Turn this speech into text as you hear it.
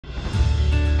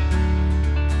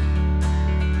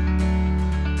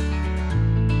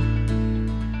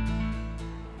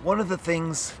One of the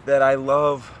things that I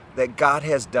love that God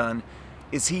has done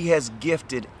is He has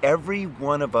gifted every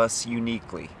one of us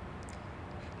uniquely.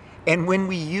 And when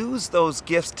we use those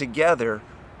gifts together,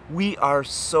 we are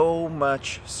so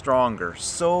much stronger,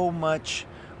 so much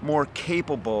more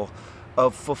capable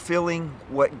of fulfilling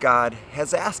what God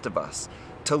has asked of us,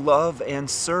 to love and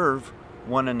serve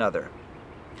one another.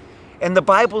 And the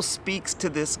Bible speaks to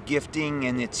this gifting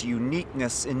and its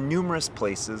uniqueness in numerous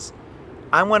places.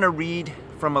 I want to read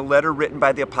from a letter written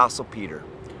by the Apostle Peter.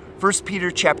 1 Peter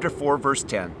chapter 4, verse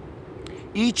 10.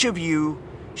 Each of you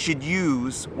should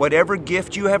use whatever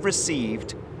gift you have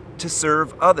received to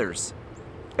serve others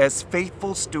as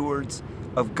faithful stewards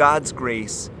of God's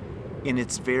grace in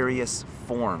its various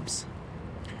forms.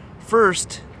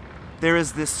 First, there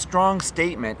is this strong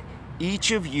statement, each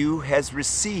of you has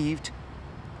received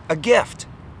a gift.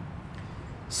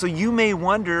 So you may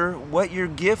wonder what your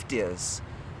gift is.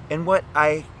 And what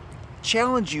I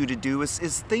challenge you to do is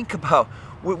think about,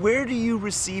 where do you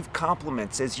receive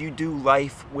compliments as you do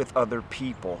life with other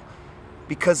people?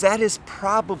 Because that is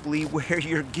probably where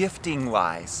your gifting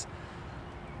lies.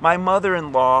 My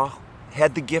mother-in-law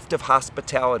had the gift of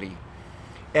hospitality.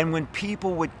 And when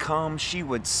people would come, she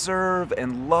would serve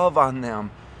and love on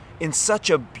them in such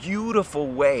a beautiful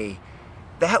way.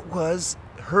 That was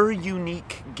her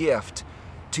unique gift,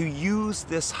 to use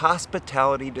this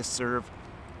hospitality to serve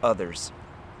others.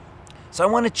 So I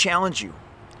want to challenge you.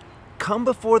 Come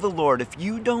before the Lord. If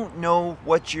you don't know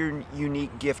what your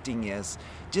unique gifting is,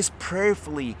 just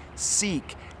prayerfully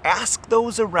seek. Ask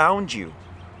those around you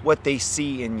what they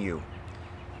see in you.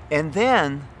 And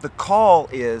then the call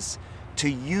is to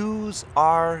use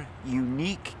our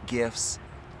unique gifts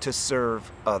to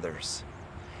serve others.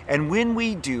 And when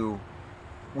we do,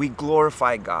 we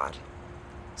glorify God.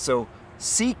 So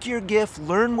seek your gift,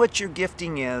 learn what your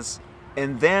gifting is,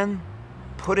 and then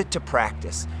put it to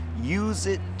practice. Use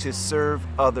it to serve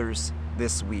others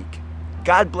this week.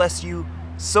 God bless you.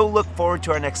 So look forward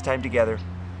to our next time together.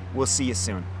 We'll see you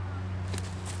soon.